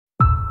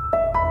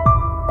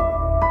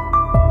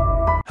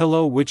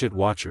Hello widget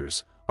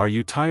watchers, are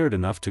you tired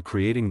enough to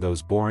creating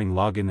those boring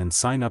login and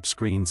sign up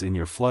screens in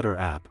your Flutter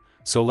app?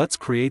 So let's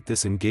create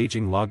this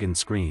engaging login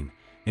screen,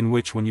 in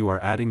which when you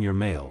are adding your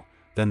mail,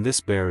 then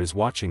this bear is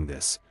watching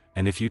this,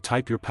 and if you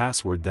type your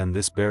password then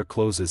this bear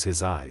closes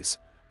his eyes,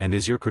 and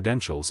is your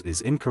credentials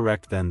is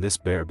incorrect then this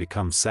bear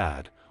becomes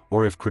sad,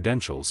 or if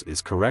credentials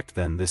is correct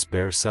then this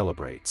bear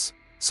celebrates.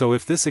 So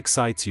if this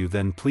excites you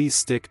then please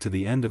stick to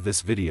the end of this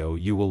video,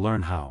 you will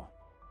learn how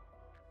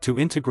to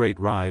integrate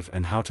Rive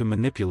and how to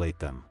manipulate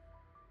them.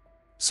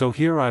 So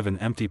here I have an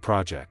empty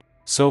project.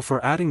 So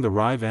for adding the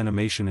Rive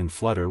animation in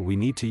Flutter we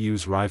need to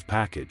use Rive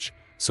package,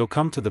 so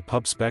come to the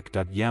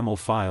pubspec.yaml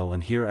file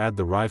and here add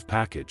the Rive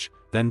package,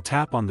 then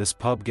tap on this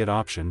pub get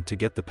option to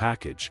get the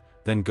package,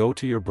 then go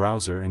to your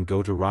browser and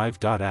go to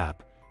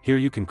rive.app, here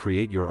you can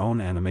create your own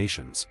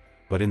animations,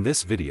 but in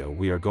this video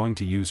we are going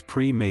to use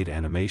pre-made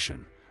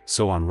animation,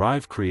 so on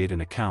Rive create an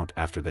account.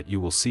 After that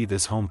you will see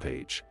this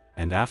homepage,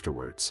 and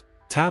afterwards,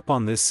 tap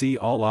on this see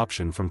all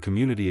option from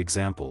community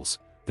examples,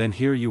 then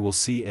here you will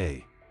see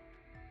a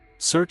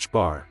search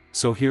bar,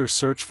 so here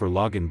search for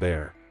login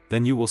bear,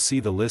 then you will see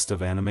the list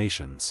of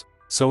animations.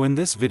 So in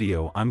this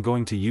video I'm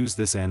going to use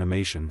this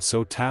animation,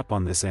 so tap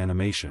on this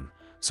animation,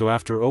 so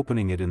after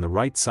opening it in the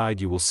right side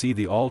you will see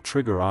the all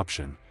trigger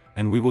option,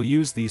 and we will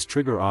use these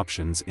trigger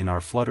options in our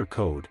Flutter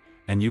code,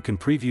 and you can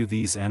preview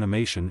these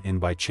animation in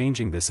by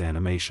changing this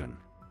animation.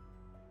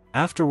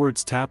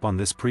 Afterwards tap on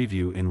this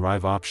preview in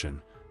Rive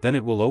option, then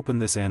it will open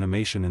this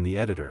animation in the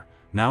editor.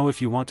 Now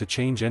if you want to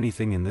change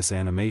anything in this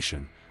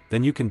animation,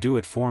 then you can do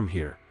it from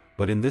here,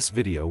 but in this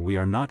video we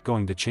are not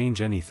going to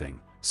change anything,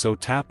 so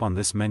tap on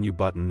this menu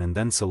button and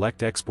then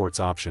select exports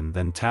option,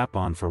 then tap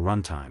on for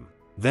runtime.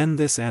 Then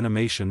this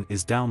animation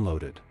is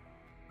downloaded.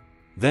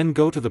 Then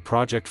go to the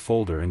project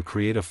folder and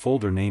create a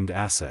folder named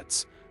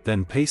assets,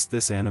 then paste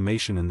this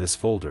animation in this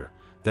folder,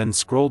 then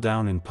scroll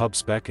down in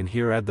pubspec and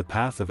here add the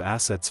path of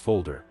assets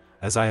folder,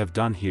 as I have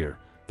done here,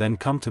 then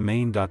come to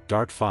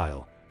main.dart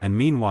file, and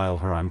meanwhile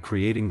here I'm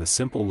creating the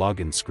simple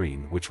login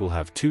screen which will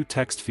have 2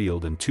 text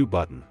field and 2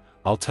 button.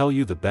 I'll tell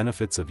you the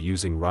benefits of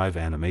using Rive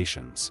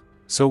animations.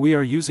 So we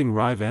are using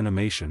Rive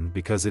animation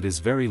because it is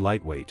very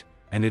lightweight,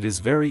 and it is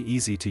very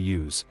easy to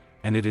use,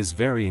 and it is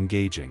very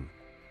engaging.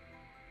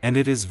 And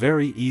it is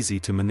very easy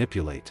to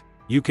manipulate.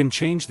 You can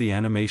change the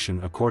animation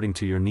according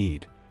to your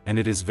need, and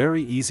it is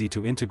very easy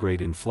to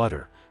integrate in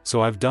Flutter,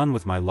 so I've done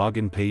with my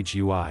login page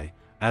UI.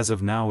 As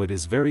of now it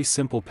is very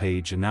simple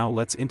page, and now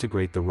let's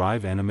integrate the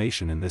Rive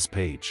animation in this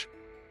page.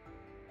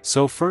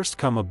 So first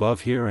come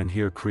above here and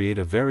here create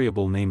a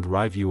variable named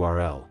Rive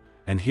URL,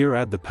 and here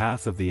add the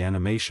path of the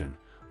animation,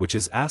 which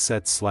is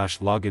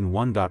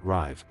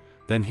assets/login1.rive,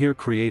 then here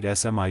create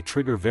SMI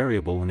trigger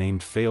variable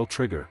named fail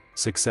trigger,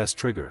 success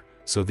trigger,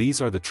 so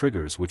these are the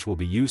triggers which will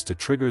be used to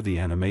trigger the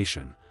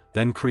animation,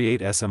 then create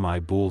SMI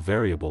bool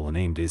variable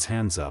named is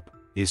hands up,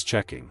 is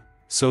checking.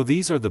 So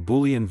these are the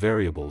Boolean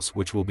variables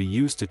which will be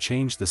used to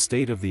change the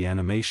state of the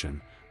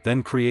animation,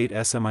 then create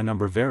SMI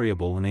number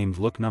variable named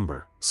look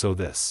number, so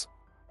this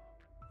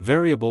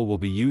variable will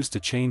be used to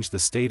change the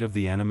state of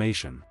the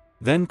animation.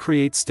 Then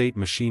create state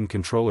machine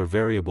controller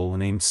variable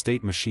named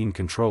state machine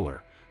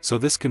controller, so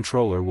this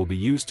controller will be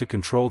used to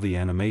control the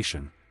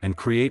animation, and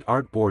create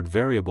artboard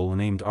variable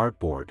named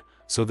artboard,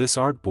 so this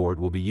artboard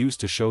will be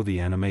used to show the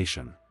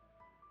animation.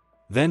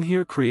 Then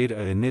here create a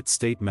init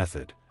state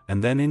method,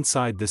 and then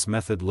inside this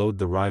method load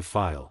the Rive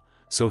file,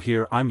 so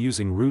here I'm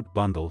using root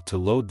bundle to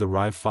load the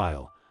Rive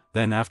file,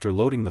 then after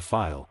loading the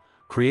file,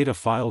 create a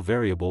file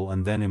variable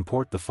and then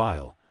import the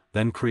file,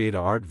 then create a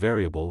art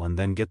variable and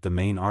then get the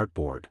main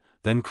artboard,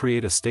 then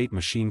create a state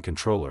machine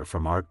controller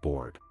from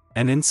artboard,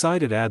 and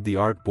inside it add the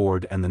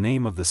artboard and the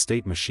name of the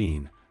state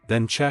machine,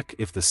 then check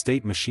if the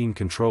state machine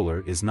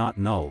controller is not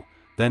null,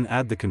 then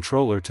add the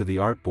controller to the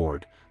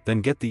artboard,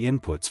 then get the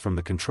inputs from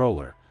the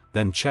controller,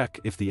 then check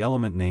if the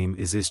element name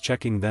is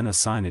checking, then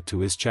assign it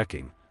to is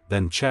checking,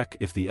 then check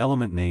if the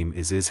element name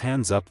is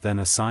hands up, then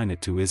assign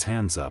it to is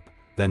hands up,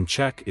 then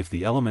check if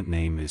the element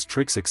name is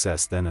trig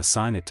success, then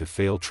assign it to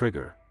fail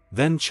trigger,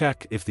 then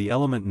check if the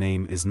element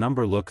name is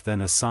number look,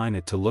 then assign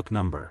it to look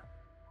number.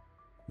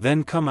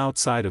 Then come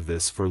outside of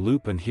this for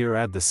loop and here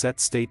add the set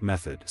state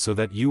method so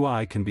that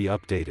UI can be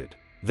updated.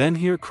 Then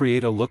here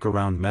create a look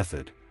around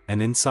method,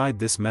 and inside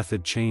this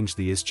method change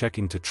the is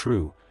checking to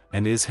true,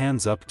 and is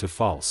hands up to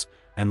false,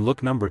 and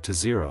look number to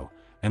 0,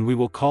 and we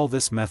will call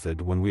this method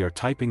when we are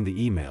typing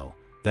the email,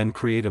 then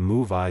create a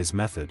move eyes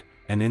method,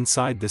 and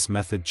inside this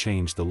method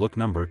change the look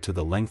number to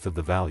the length of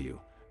the value,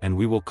 and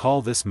we will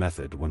call this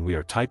method when we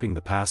are typing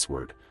the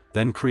password,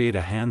 then create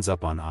a hands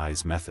up on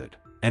eyes method,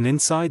 and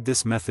inside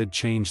this method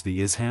change the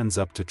is hands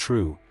up to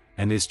true,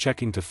 and is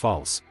checking to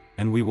false,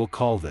 and we will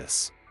call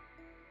this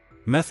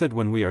method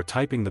when we are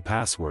typing the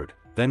password,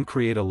 then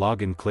create a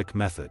login click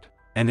method,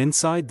 and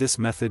inside this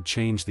method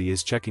change the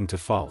is checking to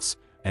false,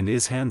 and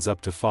is hands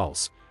up to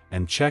false,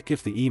 and check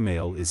if the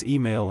email is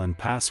email and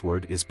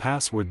password is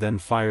password, then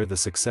fire the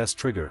success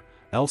trigger,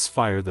 else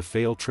fire the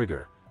fail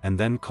trigger, and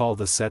then call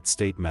the set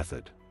state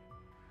method.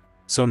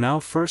 So now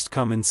first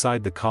come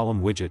inside the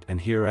column widget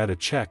and here add a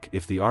check.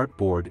 If the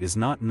artboard is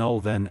not null,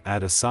 then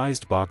add a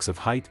sized box of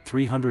height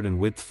 300 and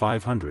width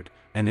 500,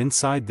 and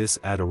inside this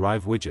add a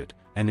Rive widget,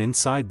 and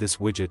inside this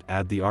widget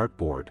add the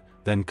artboard.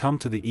 Then come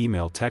to the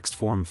email text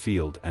form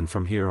field and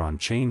from here on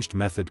changed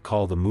method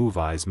call the move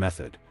eyes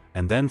method,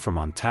 and then from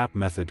on tap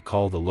method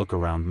call the look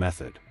around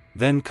method.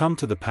 Then come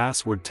to the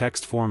password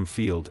text form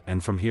field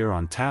and from here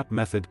on tap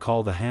method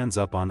call the hands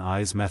up on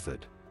eyes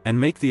method, and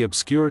make the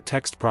obscure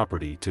text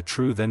property to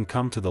true. Then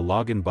come to the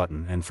login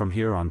button and from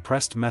here on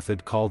pressed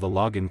method call the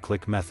login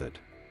click method.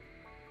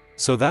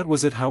 So that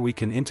was it, how we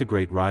can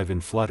integrate Rive in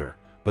Flutter,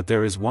 but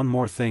there is one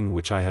more thing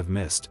which I have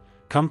missed.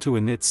 Come to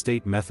init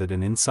state method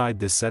and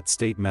inside this set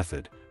state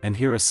method, and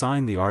here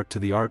assign the art to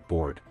the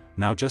artboard.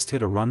 Now just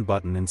hit a run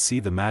button and see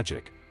the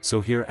magic.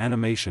 So here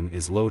animation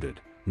is loaded.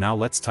 Now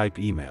let's type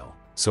email.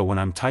 So when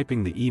I'm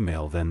typing the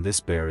email, then this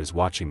bear is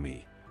watching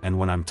me, and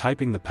when I'm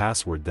typing the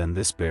password, then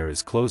this bear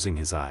is closing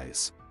his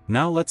eyes.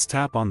 Now let's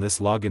tap on this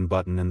login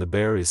button and the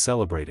bear is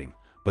celebrating,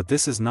 but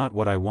this is not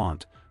what I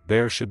want.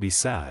 Bear should be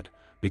sad,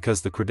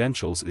 because the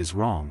credentials is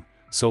wrong.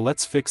 So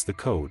let's fix the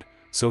code.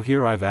 So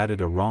here I've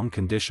added a wrong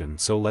condition,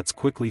 so let's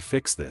quickly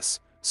fix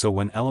this. So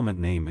when element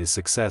name is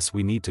success,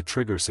 we need to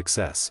trigger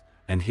success,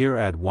 and here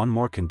add one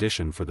more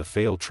condition for the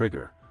fail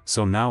trigger.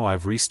 So now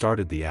I've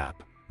restarted the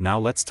app. Now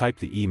let's type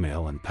the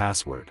email and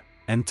password,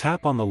 and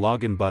tap on the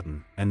login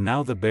button, and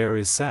now the bear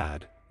is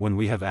sad. When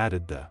we have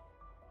added the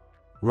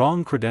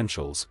wrong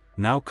credentials,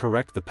 now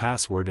correct the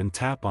password and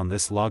tap on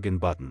this login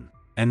button,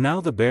 and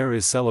now the bear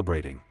is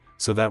celebrating.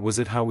 So that was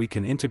it, how we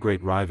can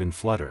integrate Rive in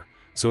Flutter.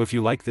 So if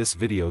you like this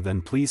video,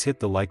 then please hit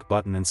the like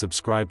button and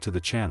subscribe to the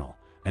channel,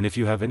 and if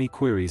you have any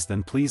queries,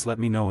 then please let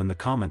me know in the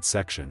comments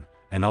section,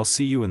 and I'll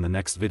see you in the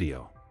next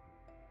video.